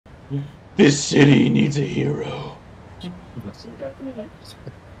This city needs a hero.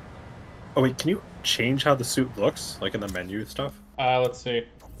 Oh wait, can you change how the suit looks, like in the menu stuff? Let's see.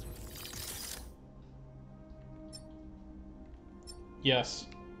 Yes.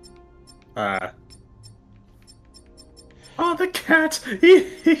 Oh, the cat!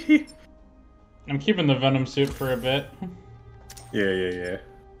 I'm keeping the Venom suit for a bit. Yeah.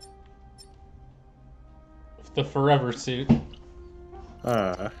 The Forever suit.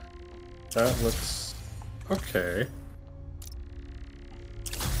 That looks okay.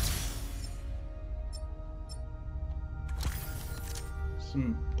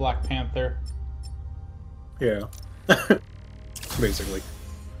 Some Black Panther. Yeah. Basically.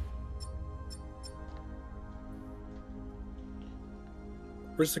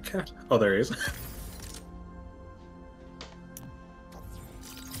 Where's the cat? Oh, there he is.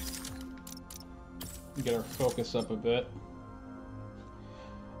 Get our focus up a bit.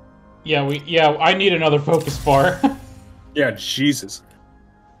 Yeah, I need another focus bar. Yeah, Jesus.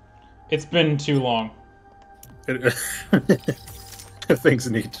 It's been too long. Things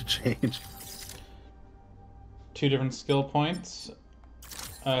need to change. 2 different skill points.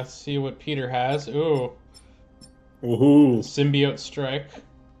 Let's see what Peter has. Ooh. Woohoo. Symbiote Strike.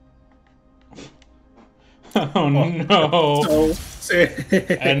 Oh no. So sick.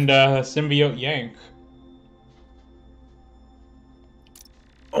 And Symbiote Yank.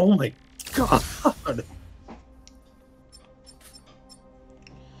 Oh my god.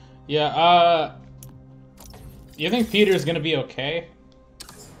 Yeah, you think Peter's gonna be okay?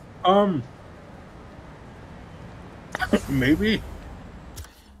 Maybe.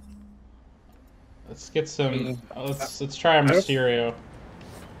 Let's get some. Let's try our Mysterio.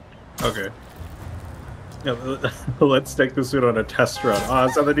 Okay. Yeah, let's take the suit on a test run. Oh,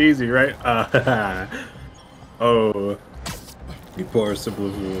 something easy, right? Oh. You poor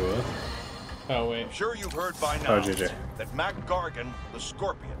Sublivua. Oh wait. I'm sure you've heard by now JJ. that Mac Gargan, the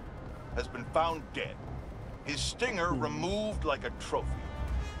Scorpion, has been found dead. His stinger removed like a trophy.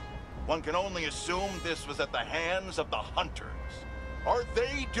 One can only assume this was at the hands of the Hunters. Are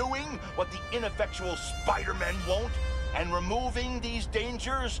they doing what the ineffectual Spider-Men won't and removing these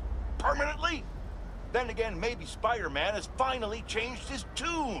dangers permanently? Then again, maybe Spider-Man has finally changed his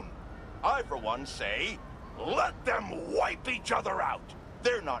tune. I, for one, say, let them wipe each other out.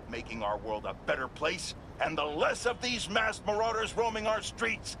 They're not making our world a better place, and the less of these mass marauders roaming our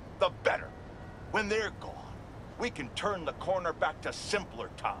streets, the better. When they're gone, we can turn the corner back to simpler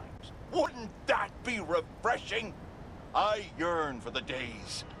times. Wouldn't that be refreshing? I yearn for the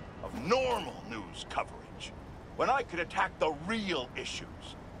days of normal news coverage, when I could attack the real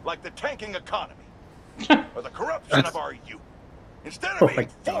issues, like the tanking economy, or the corruption of our youth, instead of being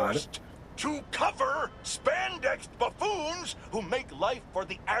forced to cover spandexed buffoons who make life for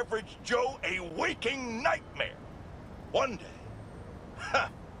the average Joe a waking nightmare. One day,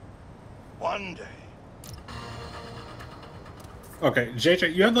 one day. Okay,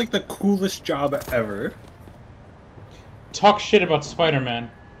 JJ, you have like the coolest job ever. Talk shit about Spider-Man.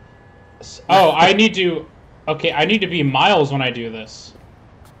 Oh, I need to... Okay, I need to be Miles when I do this.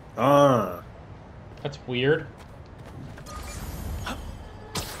 Ah. That's weird.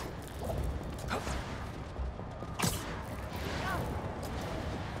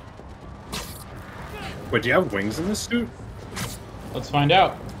 Wait, do you have wings in this suit? Let's find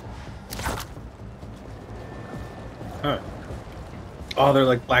out. Huh. Oh, they're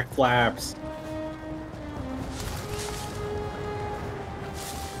like black flaps.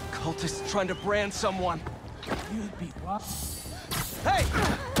 Cultists trying to brand someone. You'd be what? Hey!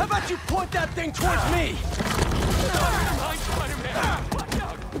 How about you point that thing towards me?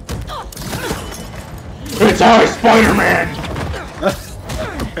 It's our Spider-Man!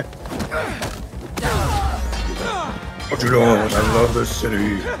 What you doing? I love this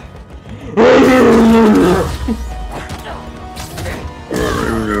city.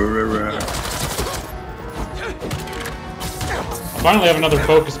 Finally have another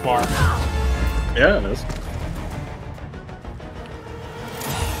focus bar. Yeah, it is.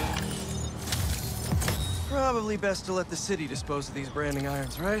 Probably best to let the city dispose of these branding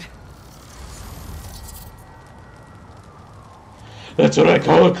irons, right? That's what I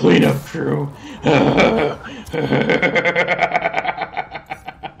call a cleanup crew.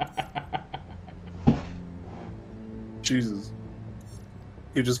 Jesus.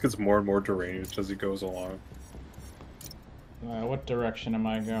 He just gets more and more deranged as he goes along. What direction am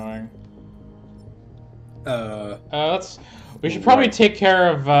I going? Let's we should probably take care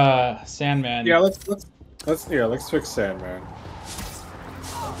of Sandman. Yeah, let's fix Sandman.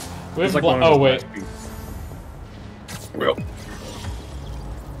 We have like oh wait. Well.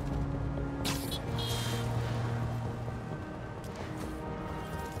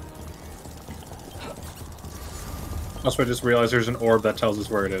 Also, I just realized there's an orb that tells us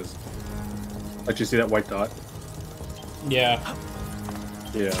where it is. Like, you see that white dot? Yeah.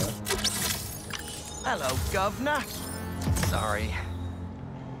 Yeah. Hello, governor. Sorry.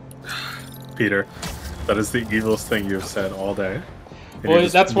 Peter, that is the evilest thing you've said all day. And Well, you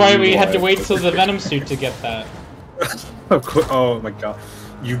just that's why we had to blew wait it. till the Venom suit to get that. Of course. Oh my god.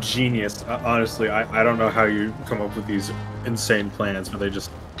 You genius. Honestly, I don't know how you come up with these insane plans, but they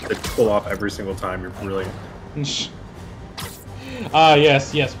pull off every single time. You're brilliant. Ah,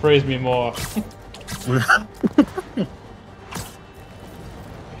 yes, yes, praise me more.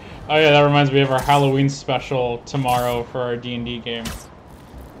 Oh yeah, that reminds me of our Halloween special tomorrow for our D&D game.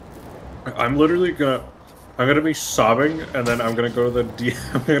 I'm gonna be sobbing, and then I'm gonna go to the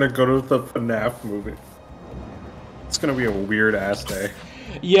I'm gonna go to the FNAF movie. It's gonna be a weird ass day.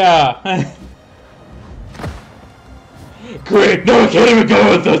 Yeah. Great, no, I can't even go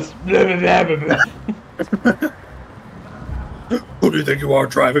with this. Who do you think you are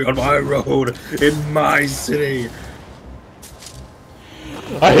driving on my road in my city?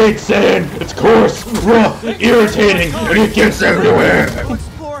 I hate sand. It's coarse, rough, irritating, and it gets everywhere. To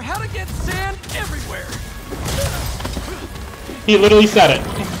explore how to get sand everywhere. He literally said it.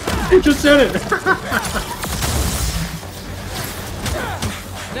 He just said it.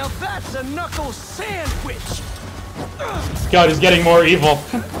 Now that's a knuckle sandwich. God, he's getting more evil.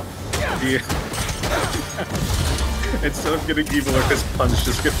 Yeah. Instead of getting eviler, his puns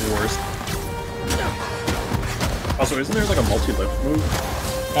just get worse. Also, isn't there like a multi-lift move?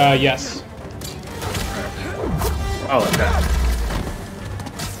 Yes. I like that.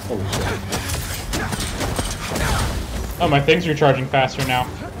 Holy shit. Oh, my thing's recharging faster now.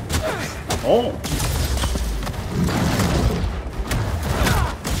 Oh.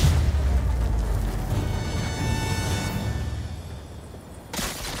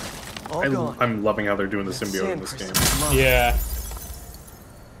 All gone. I'm loving how they're doing the symbiote in this game. Yeah.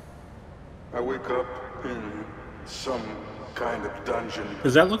 I wake up in some kind of dungeon.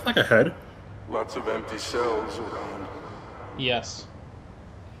 Does that look like a head? Lots of empty cells around. Yes.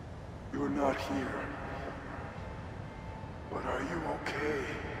 You're not here. But are you okay?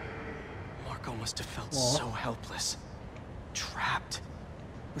 Marco must have felt so helpless. Trapped.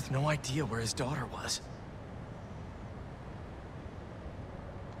 With no idea where his daughter was.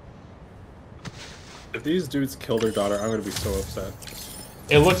 If these dudes kill their daughter, I'm gonna be so upset.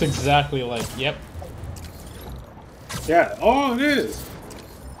 It looks exactly like, yep. Yeah. Oh, it is.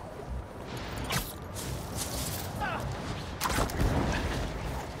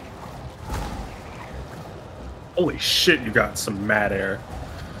 Holy shit, you got some mad air.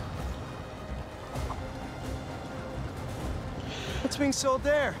 What's being sold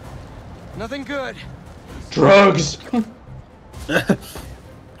there? Nothing good. Drugs!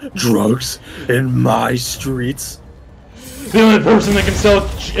 Drugs in my streets. The only person that can sell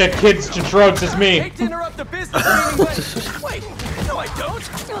kids to drugs is me. Hate to interrupt the business meeting, but... Wait! No, I don't!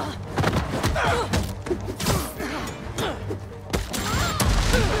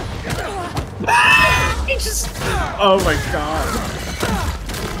 Oh my god.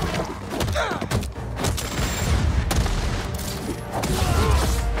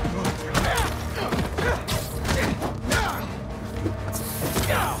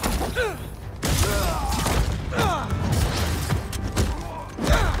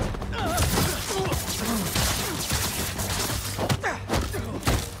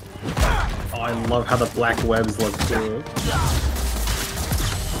 Oh, I love how the black webs look too.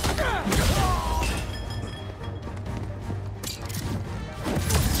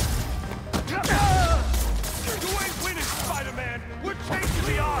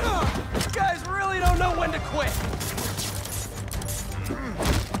 Guys really don't know when to quit.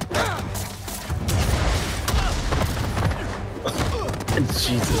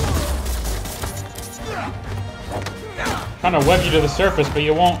 Jesus. Trying to web you to the surface, but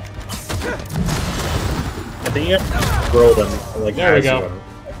you won't. I think you have to throw them like There we as you go. go.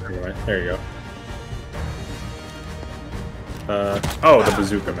 Anyway, there you go. Oh, the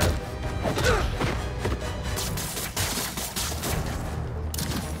bazooka man.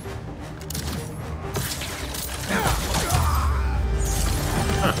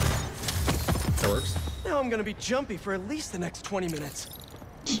 Huh. That works. Now I'm gonna be jumpy for at least the next 20 minutes.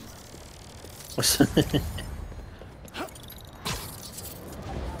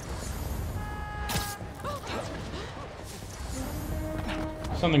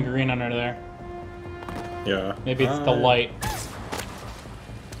 Something green under there. Yeah. Maybe it's the light.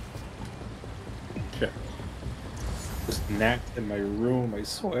 Shit. Just napped in my room, I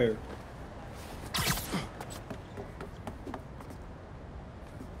swear.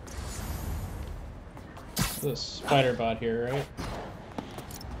 There's a spider bot here, right?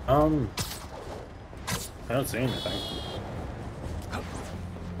 I don't see anything.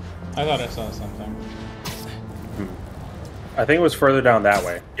 I thought I saw something. I think it was further down that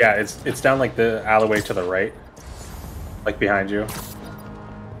way. Yeah, it's down like the alleyway to the right. Like behind you.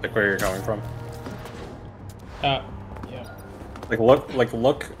 Like where you're coming from. Yeah. Like look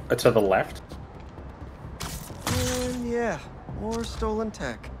to the left. And yeah, more stolen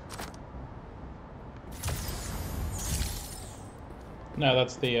tech. No,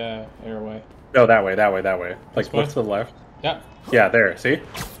 that's the airway. No, that way. Like look way? to the left. Yep. Yeah, there, see?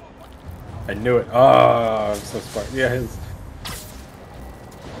 I knew it. Oh, I'm so smart. Yeah, his.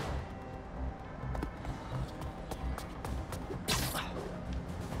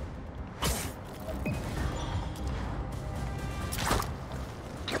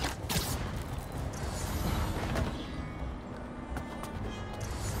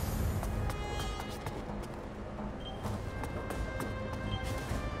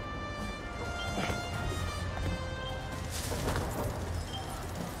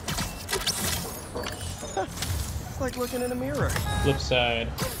 It's like looking in a mirror. Flip side.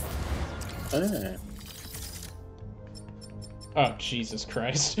 Ah. Oh, Jesus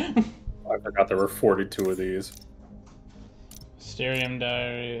Christ. I forgot there were 42 of these. Stereo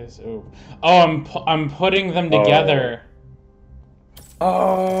diaries. Oh, I'm putting them together.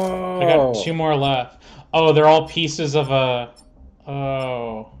 Oh. I got 2 more left. Oh, they're all pieces of a.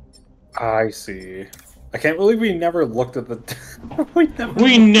 Oh. I see. I can't believe we never looked at the.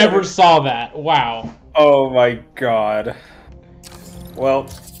 We never saw that. Wow. Oh my god. Well,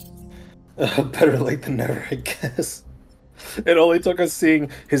 better late than never, I guess. It only took us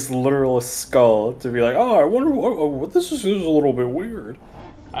seeing his literal skull to be like, oh, I wonder what this is a little bit weird.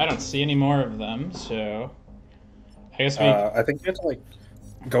 I don't see any more of them, so I guess we I think you have to like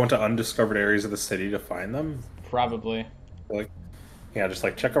go into undiscovered areas of the city to find them. probably. Like, yeah, just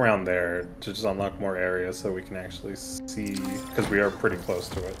like check around there to just unlock more areas so we can actually see, because we are pretty close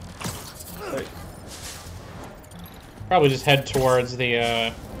to it. Like, Probably just head towards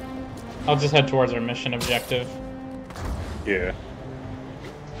the. I'll just head towards our mission objective. yeah.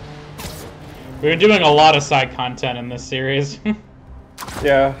 We've been doing a lot of side content in this series.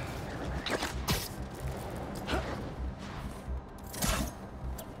 Yeah.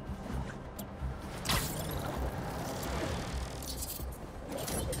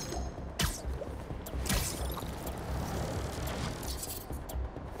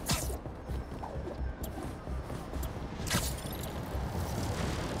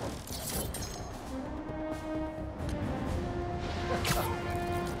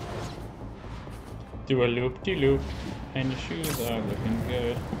 Do a loop-de-loop, and your shoes are looking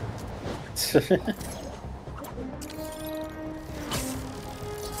good.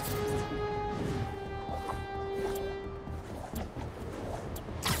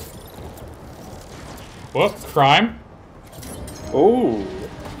 What? Crime? Oh.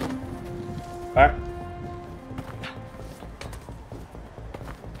 Back.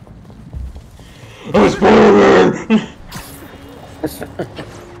 Oh, Spider-Man!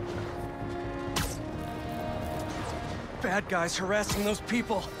 Bad guys harassing those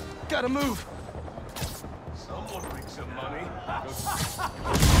people. Gotta move. Someone make some money.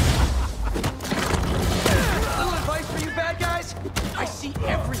 Little advice for you bad guys. I see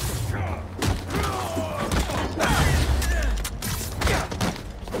everything.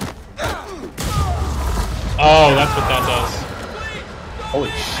 Oh, that's what that does.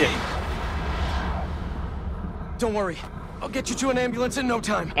 Holy shit. Don't worry. I'll get you to an ambulance in no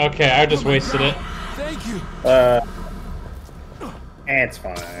time. Okay, I just wasted it. Thank you. It's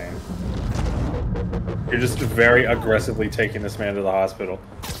fine. You're just very aggressively taking this man to the hospital.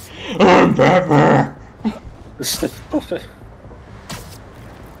 I'm Batman! Wish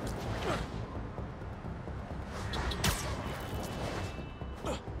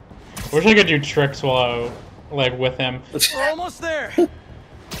I could do tricks while like with him. We're almost there.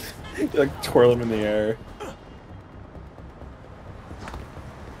 You like twirl him in the air.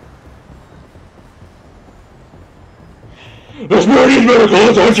 This man needs medical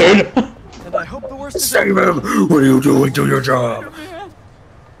attention! And I hope the worst is Save him! What are you doing to your job?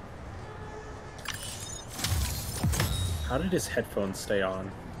 How did his headphones stay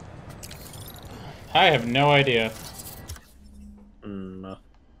on? I have no idea. Mm.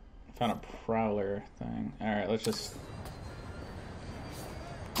 Found a prowler thing. Alright, let's just...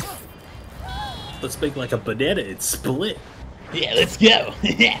 Let's make like a banana and split. Yeah, let's go!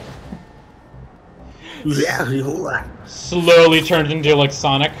 Yeah, Slowly turned into like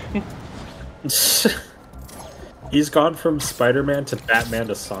Sonic. He's gone from Spider-Man to Batman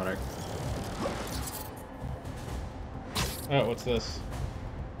to Sonic. Oh, what's this?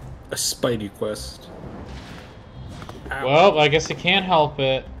 A Spidey quest. Ow. Well, I guess you can't help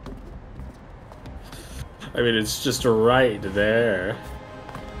it. I mean, it's just right there.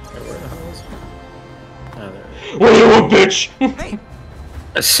 Okay, where the hell is it? Oh, there. What do you want, bitch? Hey,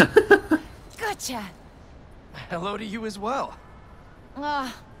 Gotcha! hello to you as well.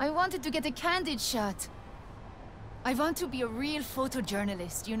 I wanted to get a candid shot. I want to be a real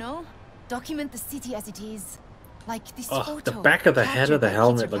photojournalist, you know? Document the city as it is. Like this Oh, photo. the back of the head of the captured by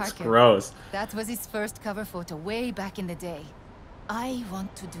helmet Peter looks Parker. gross. That was his first cover photo way back in the day. I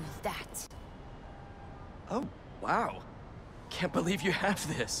want to do that. Oh, wow. Can't believe you have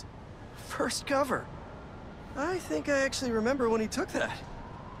this. First cover. I think I actually remember when he took that.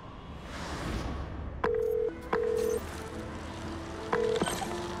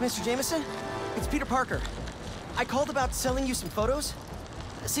 Mr. Jameson, it's Peter Parker. I called about selling you some photos.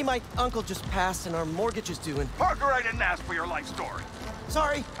 See, my uncle just passed and our mortgage is due, and Parker, I didn't ask for your life story.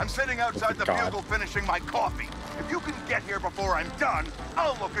 sorry. I'm sitting outside the God. Bugle finishing my coffee. If you can get here before I'm done,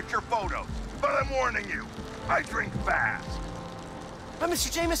 I'll look at your photos. But I'm warning you, I drink fast.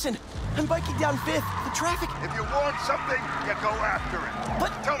 Mr. Jameson, I'm biking down 5th. The traffic... If you want something, you go after it.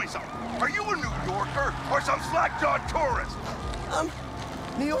 But- Tell me something. Are you a New Yorker or some slack-jawed tourist?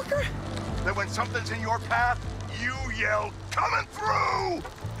 New Yorker? Then when something's in your path, you yell, "Coming through!"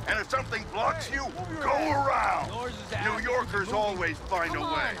 And if something blocks you, go around. New Yorkers always find a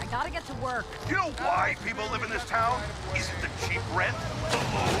way. I gotta get to work. You know why people live in this town? Is it the cheap rent? The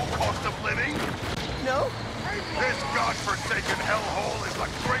low cost of living? No? This godforsaken hellhole is the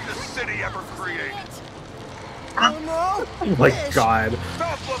greatest city ever created. Oh, no! Oh my Fish. god.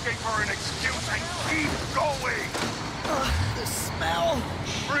 Stop looking for an excuse and keep going. The smell!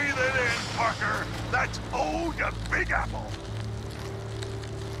 Breathe it in, Parker. That's ode to Big Apple.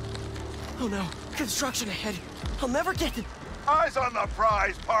 Oh no, construction ahead. I'll never get it. Eyes on the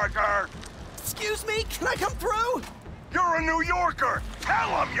prize, Parker. Excuse me, can I come through? You're a New Yorker. Tell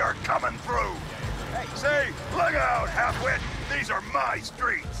them you're coming through. Say, look out, halfwit. These are my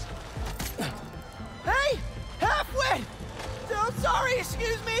streets. Hey! Halfwit! Oh, sorry,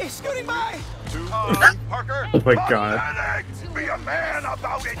 excuse me, scooting by! Parker. Oh my God. Pathetic. Be a man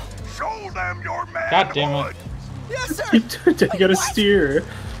about it. Show them your manhood. God damn it. Yes, sir! You gotta Wait, what? steer.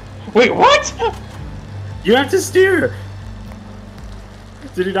 Wait, what? You have to steer.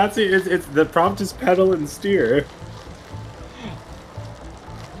 Did you not see? It's the prompt is pedal and steer.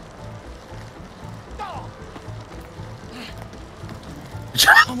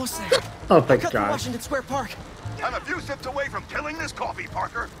 Almost there. Oh my Cut through god. Washington Square Park. I'm a few sips away from killing this coffee,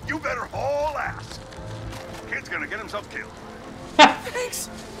 Parker. You better haul ass. Kid's gonna get himself killed. Thanks!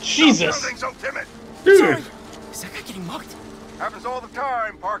 Jesus. Stop sounding so timid. Sorry! Dude. Is that guy getting mugged? Happens all the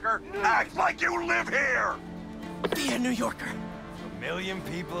time, Parker. Act like you live here. Be a New Yorker. A million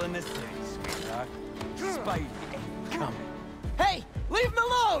people in the city, sweetheart. Spidey ain't coming. Hey! Leave him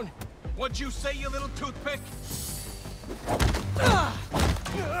alone! What'd you say, you little toothpick?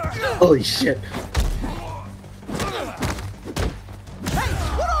 Holy shit. Hey!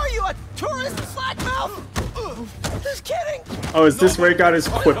 What are you, a tourist slackmouth? Just kidding! Oh, is this where he got his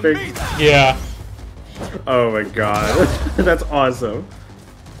quipping? Yeah. Oh my god. That's awesome.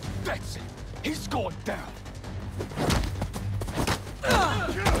 That's it. He's going down.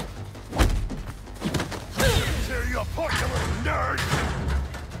 Here you punch a little nerd.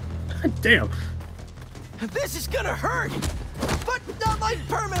 Damn. This is gonna hurt! But not like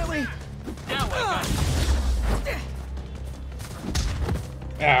permanently!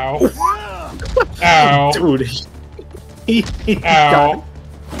 Ow. Ow. Dude. He Ow.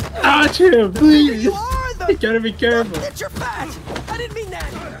 Dodge him, please. You are the... You gotta be careful. That's your fat! I didn't mean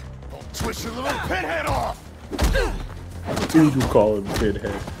that! Twist your little pinhead off. Who you call him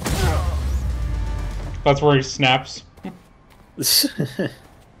Pinhead? That's where he snaps. I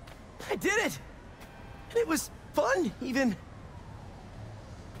did it! And it was fun, even.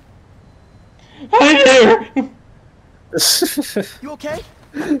 Hi there. You okay?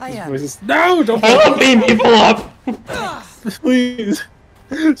 I am. No, don't I love beating people up. please.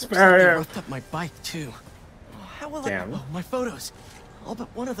 Spare They him. roughed up my bike, too. How will Damn. I... Oh, my photos. All but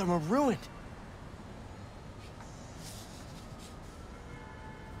one of them are ruined.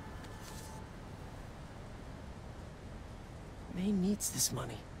 May needs this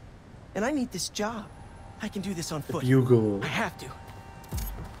money. And I need this job. I can do this on foot. Bugle. I have to.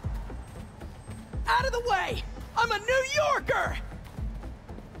 Out of the way! I'm a New Yorker!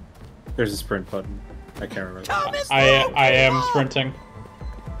 There's a sprint button. I can't remember. Come and I am through, sprinting.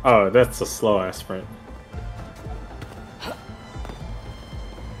 Oh, that's a slow ass sprint.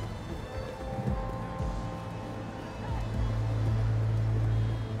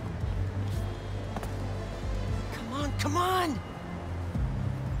 Come on!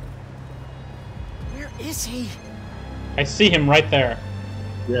 Where is he? I see him right there.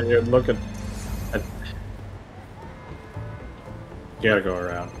 Yeah, you're looking. You gotta go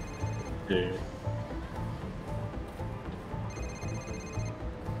around. Yeah.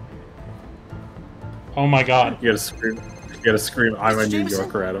 Oh my god. You gotta scream. You gotta scream, I'm a Mr. New Jameson?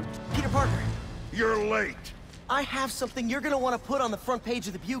 Yorker at him. Peter Parker, You're late. I have something you're gonna want to put on the front page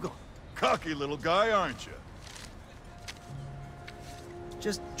of the Bugle. Cocky little guy, aren't you?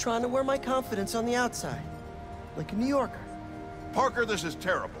 Just trying to wear my confidence on the outside. Like a New Yorker. Parker, this is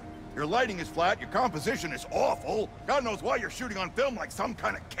terrible. Your lighting is flat, your composition is awful. God knows why you're shooting on film like some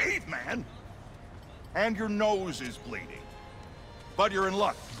kind of caveman. And your nose is bleeding. But you're in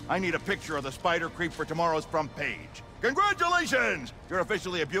luck. I need a picture of the spider creep for tomorrow's front page. Congratulations! You're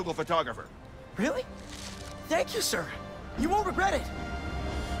officially a Bugle photographer. Really? Thank you, sir. You won't regret it.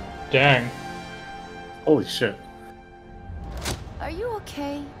 Dang. Holy shit. Are you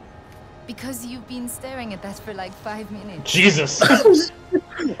okay? Because you've been staring at that for like 5 minutes. Jesus.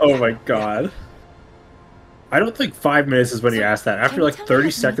 Oh my god. I don't think 5 minutes is when you ask that. After can you like tell me 30 how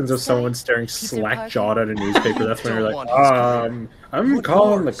seconds of to someone say staring Peter slack-jawed Parker? at a newspaper, that's when you're Don't like, want his career. I'm What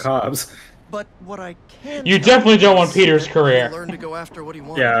calling the yours? cops. But what I can You tell definitely don't is want Peter's that career. he learned to go after what he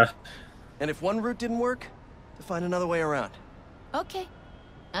wanted. Yeah. And if one route didn't work, to find another way around. Okay,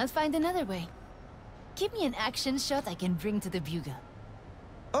 I'll find another way. Give me an action shot I can bring to the Bugle.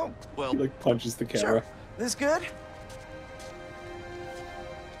 Oh, well, He like punches the camera. sure. This good?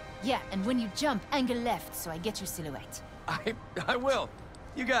 Yeah, and when you jump, angle left so I get your silhouette. I will.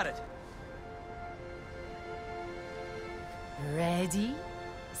 You got it. Ready,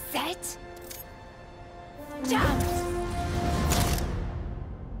 set, jump!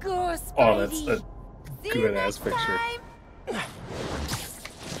 Go, Spidey! Oh, that's a See you good-ass next picture. time.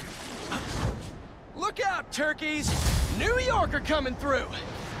 Look out, turkeys! New Yorker coming through!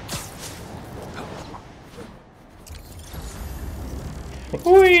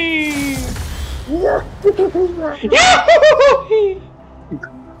 Whee! Yahoo!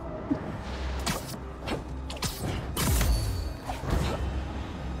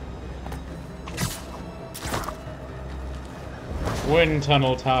 Wind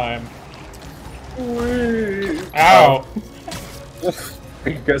tunnel time. Ow! I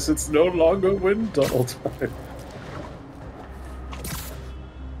guess it's no longer wind tunnel time.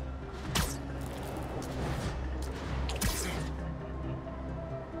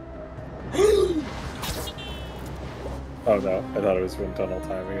 Oh no, I thought it was wind tunnel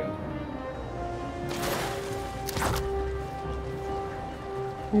time again.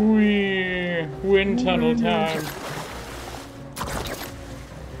 Whee! Wind tunnel time.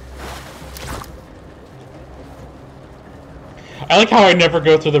 I like how I never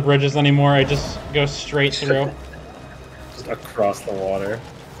go through the bridges anymore, I just go straight through. Just across the water.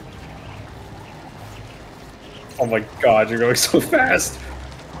 Oh my god, you're going so fast!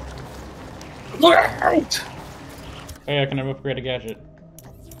 Look out! Oh yeah, can I upgrade a gadget?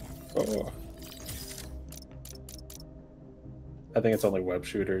 Oh. I think it's only web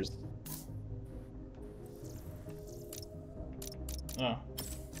shooters. Oh.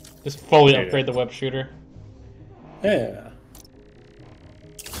 Just fully Yeah. upgrade the web shooter. Yeah.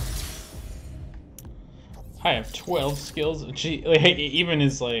 I have 12 skills. Gee, like, even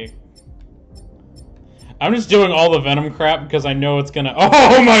is like... I'm just doing all the Venom crap because I know it's gonna...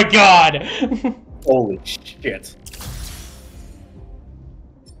 Oh my god! Holy shit.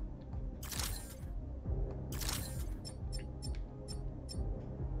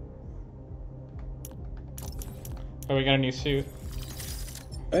 Oh, we got a new suit.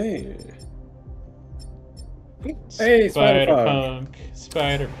 Hey. Hey, Spider-Punk.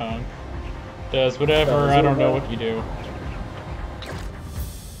 Spider-Punk. Does whatever, I don't know what you do.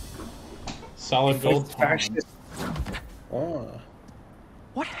 Solid gold pond. Oh.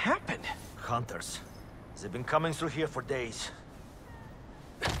 What happened? Hunters. They've been coming through here for days.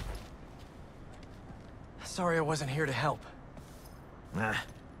 Sorry I wasn't here to help. Nah.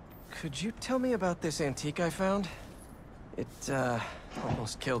 Could you tell me about this antique I found? It,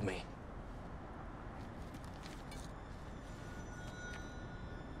 almost killed me.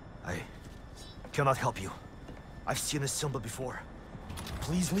 I cannot help you. I've seen this symbol before.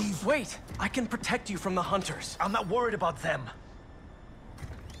 Please leave. Wait! I can protect you from the hunters. I'm not worried about them.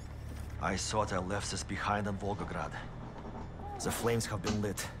 I thought I left this behind in Volgograd. The flames have been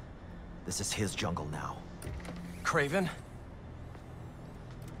lit. This is his jungle now. Craven?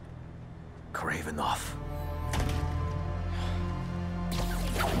 Cravenoff.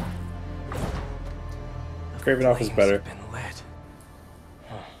 Cravenoff is better. Been lit.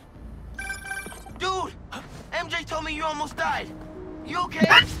 Dude! MJ told me You okay?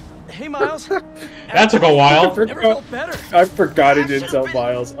 Hey, Miles. That took a while. Never felt better. I forgot he didn't tell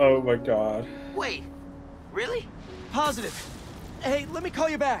Miles. Oh my god. Wait, really? Positive. Hey, let me call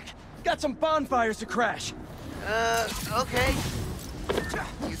you back. Got some bonfires to crash. Okay.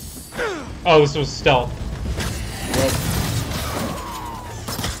 Oh, this was stealth.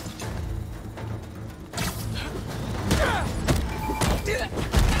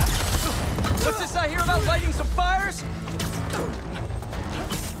 What's this I hear about lighting some fires?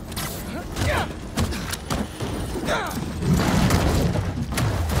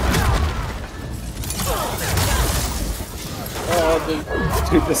 Oh,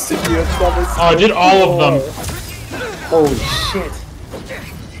 dude, the symbiote stuff is Oh, I did all of them. Holy shit.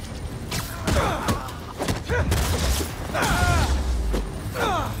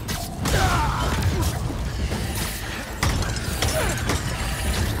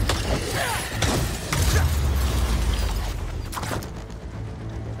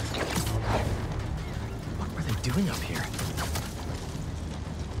 What were they doing up here?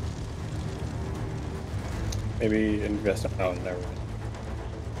 Maybe invest. Oh, never mind.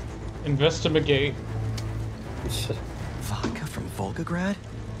 Investigate. Vodka from Volgograd?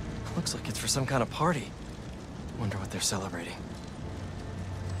 Looks like it's for some kind of party. Wonder what they're celebrating.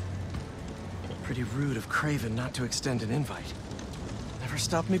 Pretty rude of Craven not to extend an invite. Never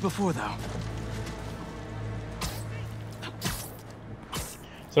stopped me before, though.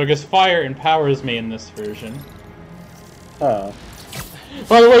 So I guess fire empowers me in this version. Oh.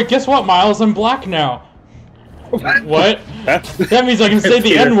 By the way, guess what, Miles? I'm black now. What? That means I can say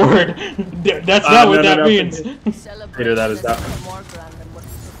the N-word. That's not what that means. Peter, that is not.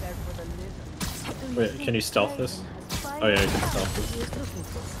 Wait, can you stealth this? Oh yeah, you can stealth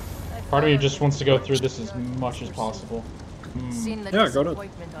this. Part of me just wants to go through this as much as possible. Yeah, go to.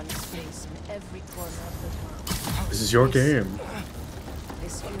 This is your game.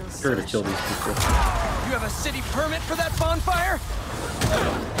 You're gonna kill these people. You have a city permit for that bonfire?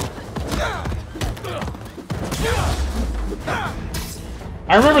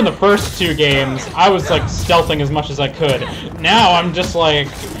 I remember in the first two games, I was like stealthing as much as I could. Now I'm just like,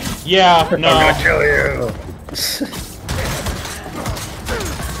 yeah, no. I'm gonna kill you.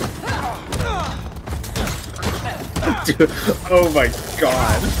 Dude, oh my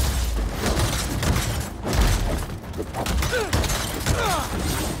god.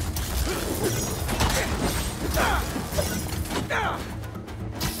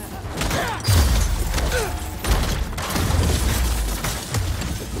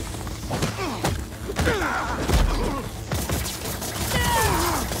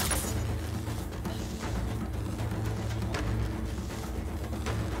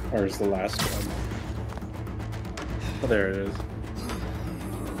 Where's the last one? Oh, there it is.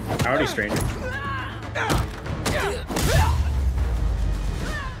 Howdy, stranger.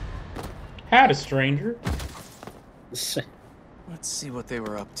 Had a stranger. Let's see what they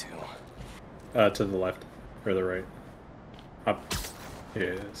were up to. To the left. Or the right. Up.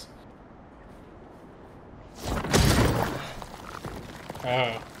 Here it is.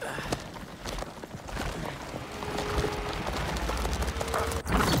 Oh.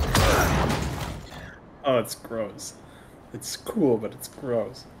 Oh, it's gross. It's cool, but it's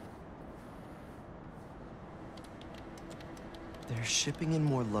gross. They're shipping in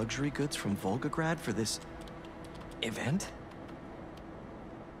more luxury goods from Volgograd for this event?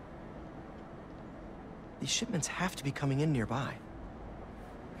 These shipments have to be coming in nearby.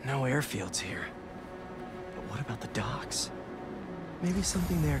 No airfields here. But what about the docks? Maybe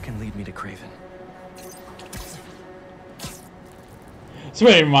something there can lead me to Craven. So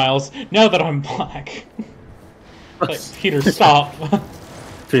anyway, Miles, now that I'm black. Like, Peter, stop.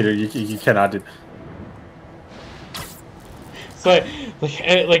 Peter, you cannot do. So,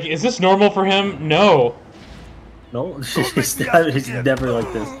 like, is this normal for him? No. No, he's never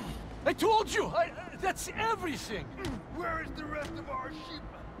like this. I told you! That's everything! Where is the rest of our shipment?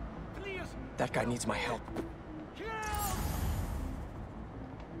 Please! That guy needs my help.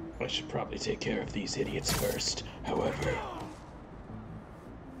 I should probably take care of these idiots first, however.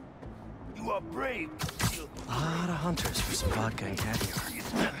 You are brave. A lot of hunters for some vodka and caviar.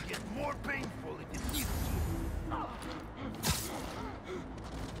 It's gonna get more painful if it needs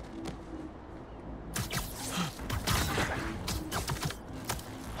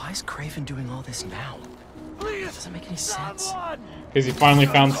Why is Craven doing all this now? Please, Doesn't make any sense. Because he finally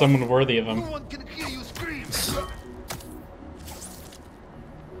found someone worthy of him. no one can hear you scream.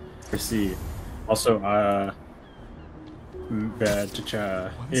 I see. Also,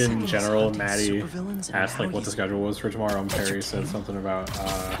 in general, Maddie asked like what the schedule was for tomorrow, and Perry said something about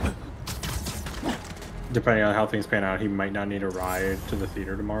depending on how things pan out, he might not need a ride to the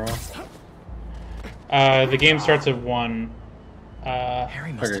theater tomorrow. The game starts at 1.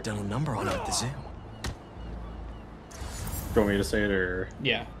 Harry must have done a number on it at the zoo. Do you want me to say it, or...?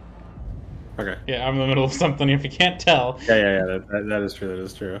 Yeah. Okay. Yeah, I'm in the middle of something if you can't tell. Yeah, that is true, that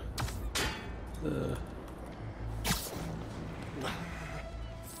is true.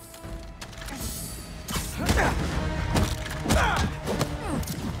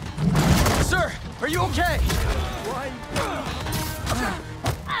 Sir, are you okay?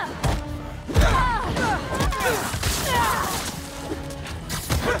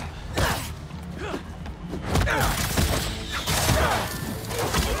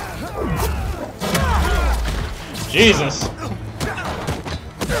 Jesus.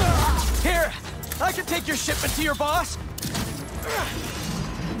 Here, I can take your shipment to your boss.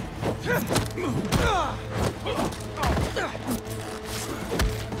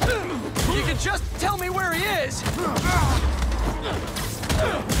 You can just tell me where he is.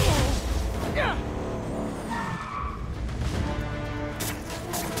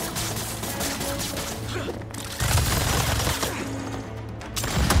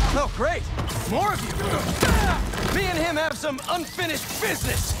 Oh, great! More of you! Me and him have some unfinished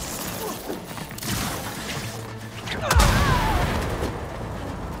business!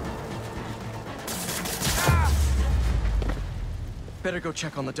 Better go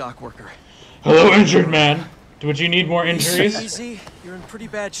check on the dock worker. Hello, injured man. Would you need more injuries? Easy, you're in pretty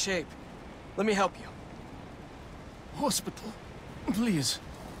bad shape. Let me help you. Hospital, please.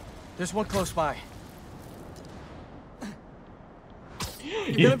 There's one close by.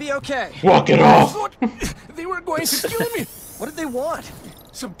 You're gonna be okay. Walk it off. They were going to kill me. What did they want?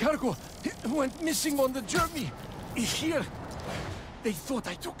 Some cargo went missing on the journey. Here, they thought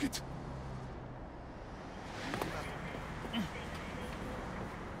I took it.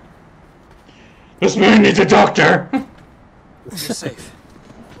 This man needs a doctor. You're safe.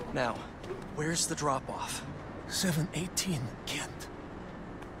 Now, where's the drop-off? 718 Kent.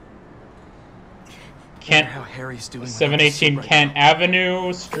 Kent. How Harry's doing. 718 right Kent now.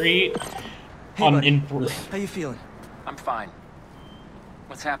 Avenue Street. Hey, on buddy. in. How you feeling? I'm fine.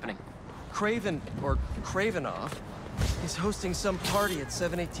 What's happening? Craven, or Cravenov, is hosting some party at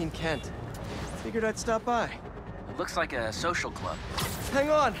 718 Kent. Figured I'd stop by. It looks like a social club.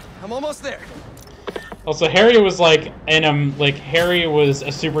 Hang on, I'm almost there. Also, Harry was like Harry was a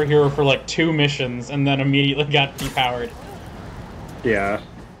superhero for like 2 missions and then immediately got depowered. Yeah.